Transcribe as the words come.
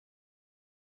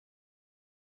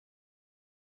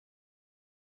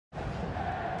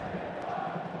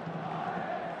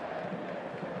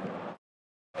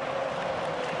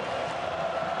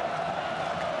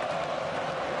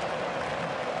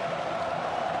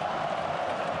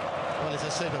Well, it's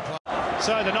a super play.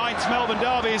 So the 9th Melbourne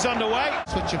derby is underway.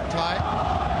 Switch of play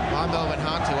by Melbourne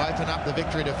Heart to open up the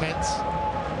Victory defence.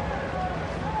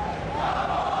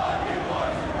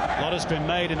 A lot has been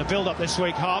made in the build-up this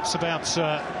week, Harps, about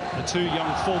the two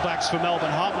young fullbacks for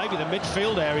Melbourne Heart. Maybe the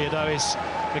midfield area, though, is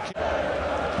the key.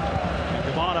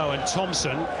 Germano and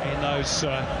Thompson in those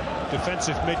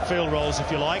defensive midfield roles, if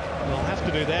you like, will have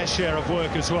to do their share of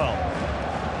work as well.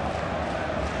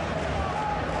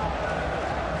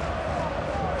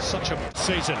 Such a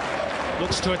season.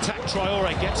 Looks to attack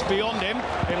Traore, gets beyond him.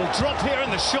 It'll drop here,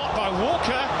 and the shot by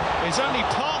Walker is only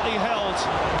partly held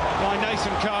by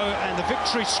Nathan Coe, and the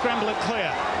Victory scramble it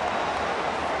clear.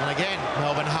 And again,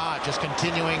 Melbourne Heart just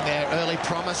continuing their early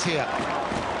promise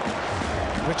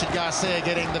here.3richard Garcia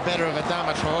getting the better of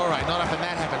Adama Traore. Not often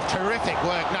that happened. Terrific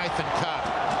work, Nathan Coe.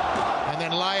 And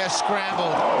then Leijer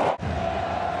scrambled.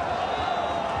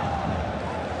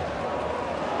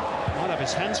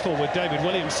 His hands full with David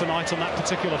Williams tonight on that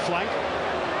particular flank.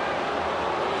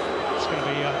 It's going to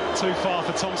be too far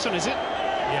for Thompson, is it?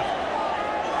 Yeah.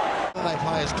 They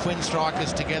play as twin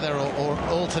strikers together or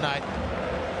alternate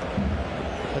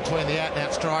between the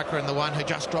out-and-out striker and the one who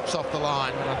just drops off the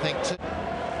line. And I think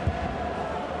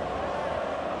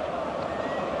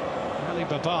Ali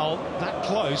Babal that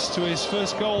close to his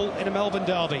first goal in a Melbourne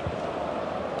derby.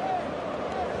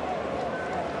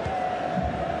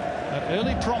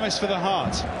 Early promise for the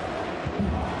Heart.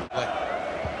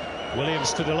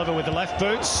 Williams to deliver with the left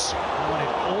boots. And it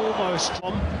almost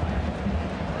from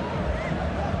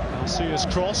Garcia's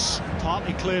cross,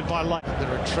 partly cleared by Leijer. The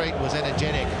retreat was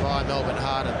energetic by Melbourne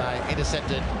Heart, and they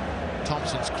intercepted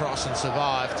Thompson's cross and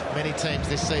survived. Many teams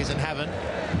this season haven't.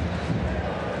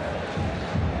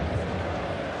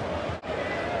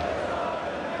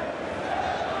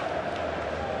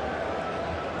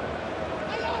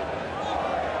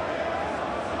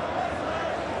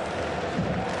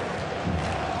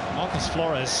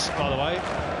 Flores, by the way,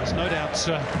 there's no doubt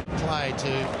play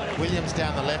to Williams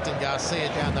down the left and Garcia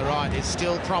down the right is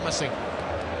still promising.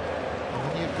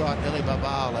 And then you've got Ali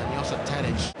Babal and Josip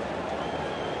Tadic.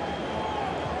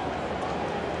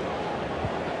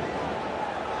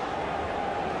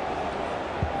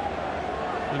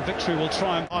 And Victory will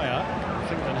try and higher, I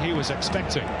think, than he was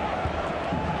expecting.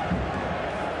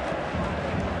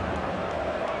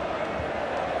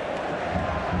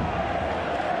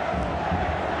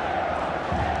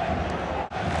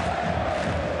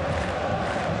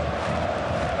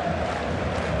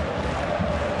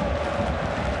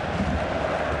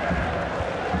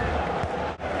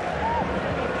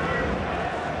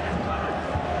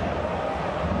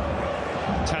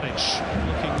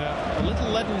 Looking a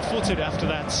little leaden-footed after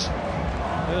that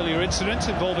earlier incident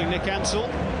involving Nick Ansell.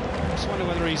 Just wonder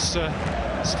whether he's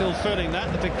still feeling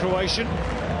that, the big Croatian.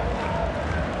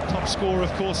 Top scorer,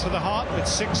 of course, for the Heart with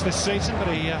 6 this season, but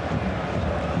he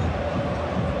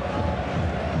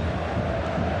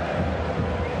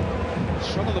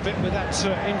struggled a bit with that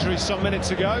injury some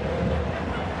minutes ago.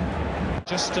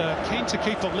 Just keen to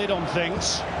keep a lid on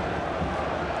things.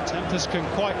 Tempers can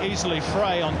quite easily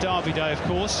fray on Derby Day, of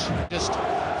course. Just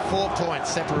 4 points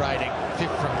separating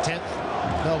 5th from 10th.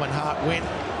 Melbourne Heart win.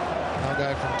 They'll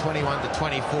go from 21 to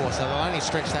 24, so they'll only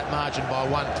stretch that margin by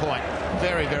 1 point.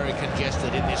 Very, very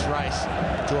congested in this race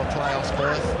to a playoffs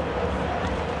berth.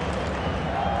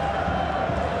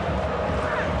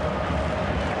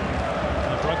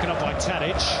 Broken up by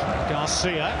Tadic.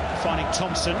 Garcia finding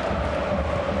Thompson.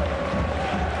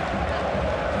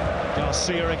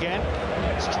 Garcia again.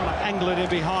 He's trying to angle it in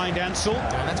behind Ansell.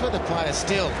 And that's where the players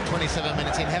still, 27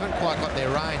 minutes in, haven't quite got their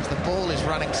range. The ball is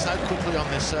running so quickly on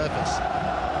their surface.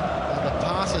 The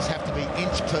passes have to be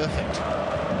inch perfect.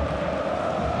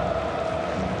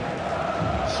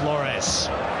 Flores.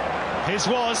 His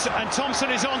was, and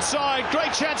Thompson is onside.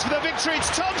 Great chance for the Victory. It's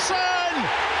Thompson!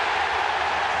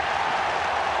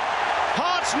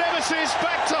 Hearts nemesis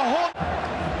back to haunt.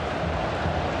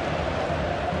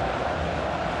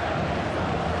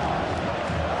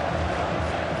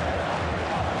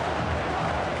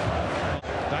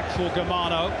 For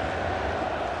Germano.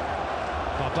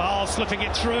 Babal slipping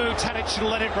it through. Tadic should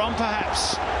let it run,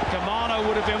 perhaps. Germano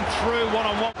would have been through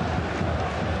one-on-one.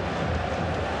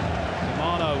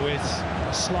 Germano with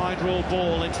a slide rule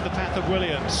ball into the path of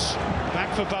Williams.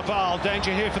 Back for Babal.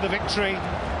 Danger here for the Victory.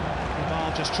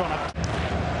 Babal just trying to...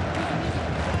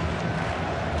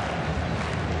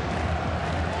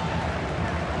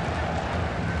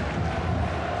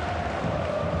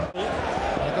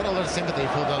 I've got a lot of sympathy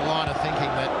for the line of thinking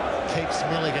that keeps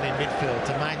Milligan in midfield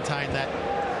to maintain that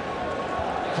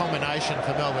combination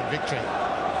for Melbourne Victory.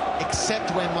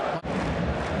 Except when...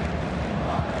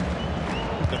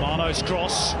 Germano's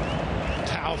cross.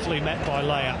 powerfully met by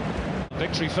Leijer.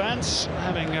 Victory fans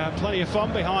having plenty of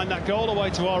fun behind that goal away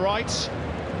to our right.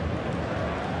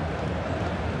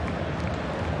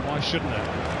 Why shouldn't it?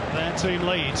 Their team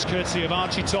leads, courtesy of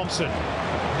Archie Thompson.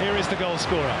 Here is the goal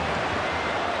scorer.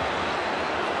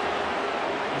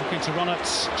 Looking to run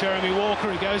at Jeremy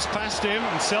Walker. He goes past him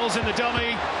and sells in the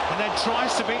dummy and then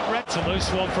tries to beat Red. It's a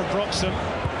loose one from Broxham.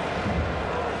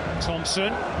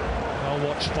 Thompson, well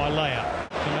watched by Leijer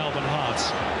for Melbourne Heart.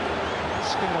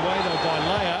 Skinned away though by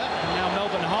Leijer, and now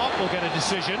Melbourne Heart will get a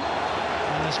decision,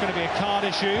 and there's going to be a card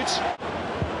issued.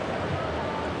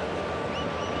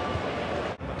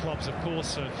 The clubs, of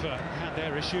course, have had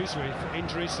their issues with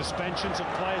injuries, suspensions of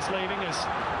players leaving, as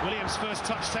Williams' first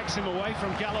touch takes him away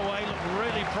from Galloway. Looked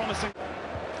really promising.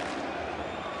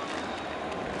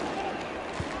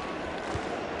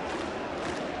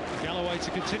 Galloway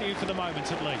to continue for the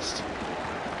moment at least.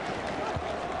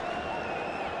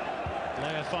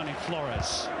 Leijer finding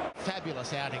Flores.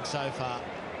 Fabulous outing so far.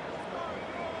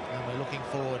 And we're looking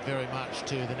forward very much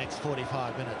to the next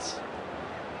 45 minutes.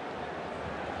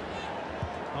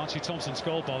 Archie Thompson's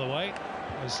goal, by the way,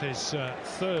 was his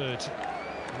third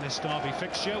in this derby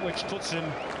fixture, which puts him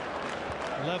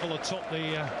level atop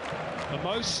the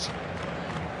most,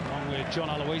 along with John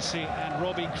Aloisi and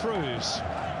Robbie Cruz,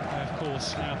 who of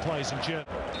course now plays in Germany.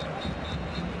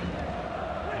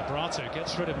 Brato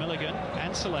gets rid of Milligan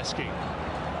and Selesky.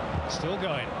 Still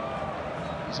going.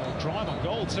 So a drive on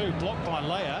goal too, blocked by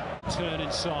Leijer. Turn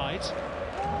inside.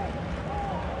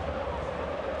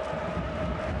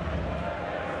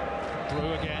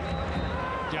 Brew again.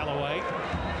 Galloway.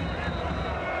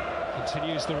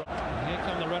 Continues the... Here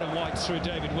come the red and whites through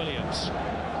David Williams.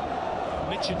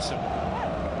 Mitchinson.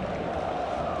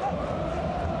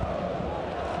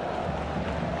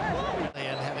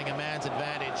 And having a man's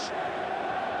advantage.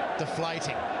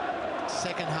 Deflating.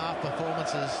 Second half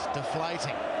performances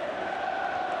deflating.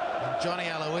 And Johnny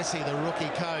Aloisi, the rookie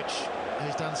coach,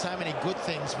 who's done so many good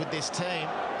things with this team,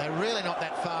 they're really not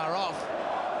that far off,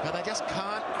 but they just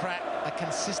can't crack a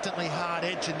consistently hard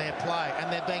edge in their play,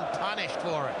 and they're being punished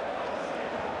for it.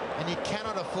 And you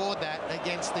cannot afford that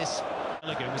against this.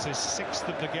 Milligan was his 6th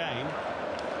of the game,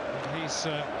 and he's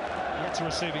yet to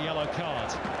receive a yellow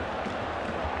card.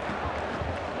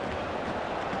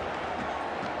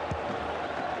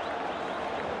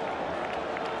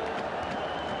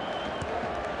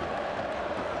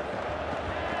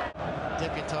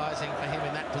 Deputising for him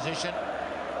in that position.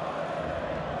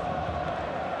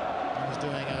 He was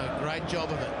doing a great job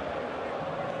of it.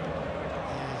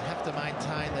 You have to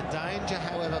maintain the danger,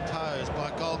 however, posed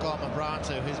by Golgol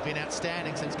Mabratu, who's been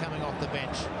outstanding since coming off the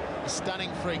bench. A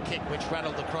stunning free kick which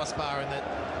rattled the crossbar in the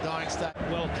dying state.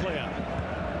 Well clear.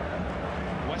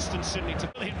 Western Sydney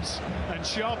to Williams, and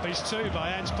sharpish too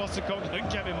by Ange Postecoglou and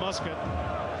Kevin Muscat.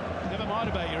 Never mind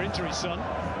about your injury, son.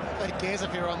 Nobody cares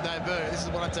if you're on debut. This is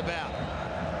what it's about.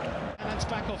 And that's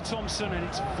back off Thompson, and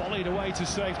it's volleyed away to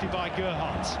safety by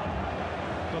Gerhardt.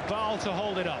 Babal to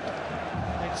hold it up.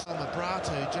 It's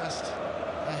Mabratu just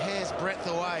a hair's breadth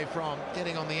away from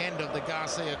getting on the end of the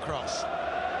Garcia cross.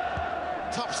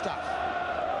 Top stuff.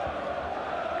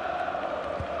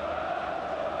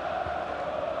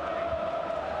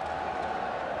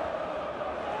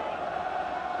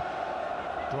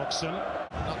 Broxham.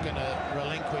 Not going to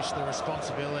relinquish the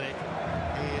responsibility.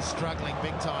 He is struggling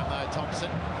big time though, Thompson.